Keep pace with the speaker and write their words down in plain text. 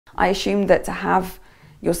I assumed that to have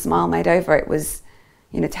your smile made over, it was,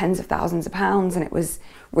 you know, tens of thousands of pounds, and it was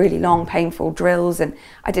really long, painful drills, and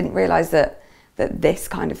I didn't realise that this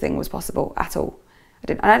kind of thing was possible at all.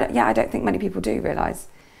 I don't think many people do realise,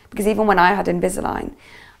 because even when I had Invisalign,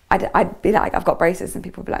 I'd be like, I've got braces, and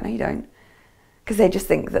people would be like, no, you don't, because they just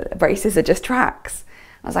think that braces are just tracks.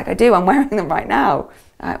 I was like, I do, I'm wearing them right now.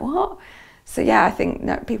 I'm like, what? So yeah, I think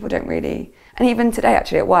no, people don't really. And even today,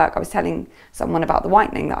 actually, at work, I was telling someone about the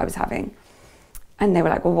whitening that I was having, and they were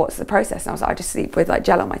like, well, what's the process? And I was like, I just sleep with like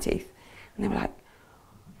gel on my teeth. And they were like,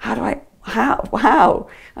 how? I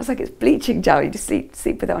was like, it's bleaching gel, you just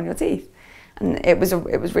sleep with it on your teeth. And it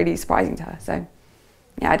was really surprising to her. So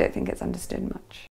yeah, I don't think it's understood much.